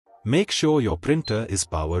Make sure your printer is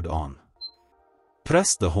powered on.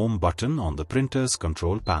 Press the Home button on the printer's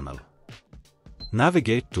control panel.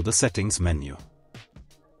 Navigate to the Settings menu.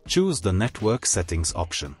 Choose the Network Settings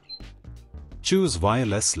option. Choose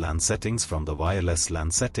Wireless LAN Settings from the Wireless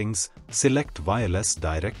LAN Settings. Select Wireless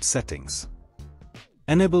Direct Settings.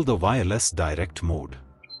 Enable the Wireless Direct mode.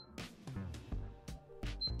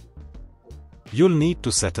 You'll need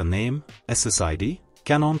to set a name, SSID,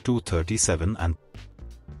 Canon MF237 and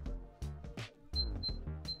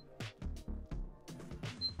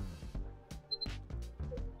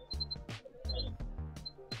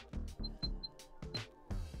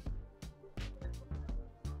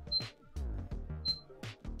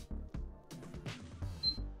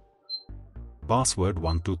password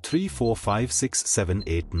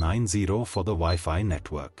 1234567890 for the Wi-Fi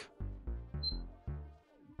network.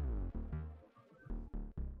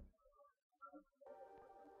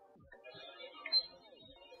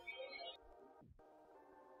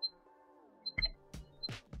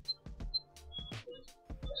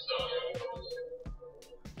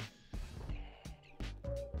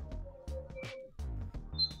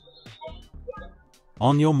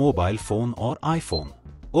 On your mobile phone or iPhone,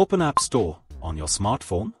 open App Store. On your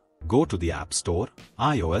smartphone, go to the App Store,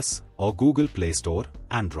 iOS or Google Play Store,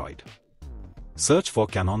 Android. Search for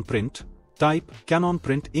Canon Print, type Canon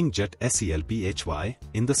Print Inkjet SELPHY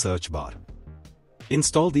in the search bar.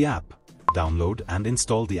 Install the app, download and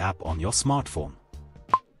install the app on your smartphone.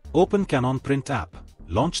 Open Canon Print app,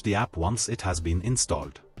 launch the app once it has been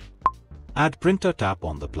installed. Add printer, tap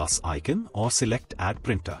on the plus icon or select Add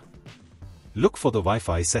Printer. Look for the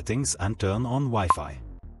Wi-Fi settings and turn on Wi-Fi.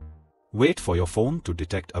 Wait for your phone to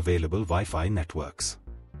detect available Wi-Fi networks.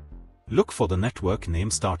 Look for the network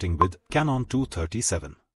name starting with Canon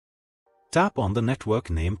MF237. Tap on the network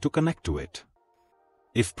name to connect to it.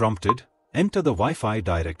 If prompted, enter the Wi-Fi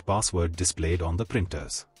direct password displayed on the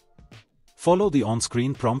printers. Follow the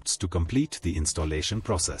on-screen prompts to complete the installation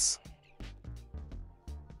process.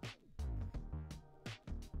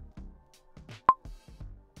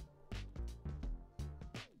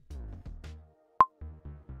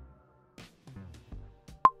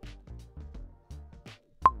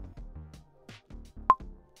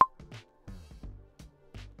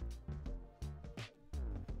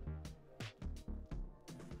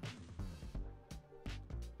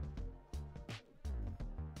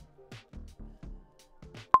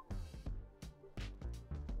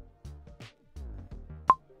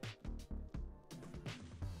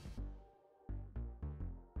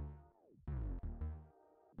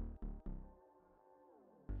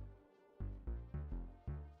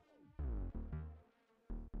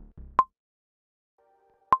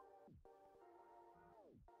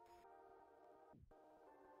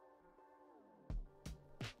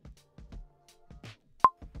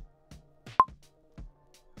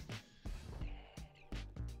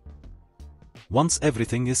 Once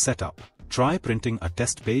everything is set up, try printing a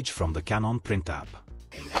test page from the Canon Print app.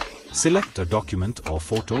 Select a document or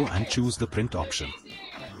photo and choose the print option.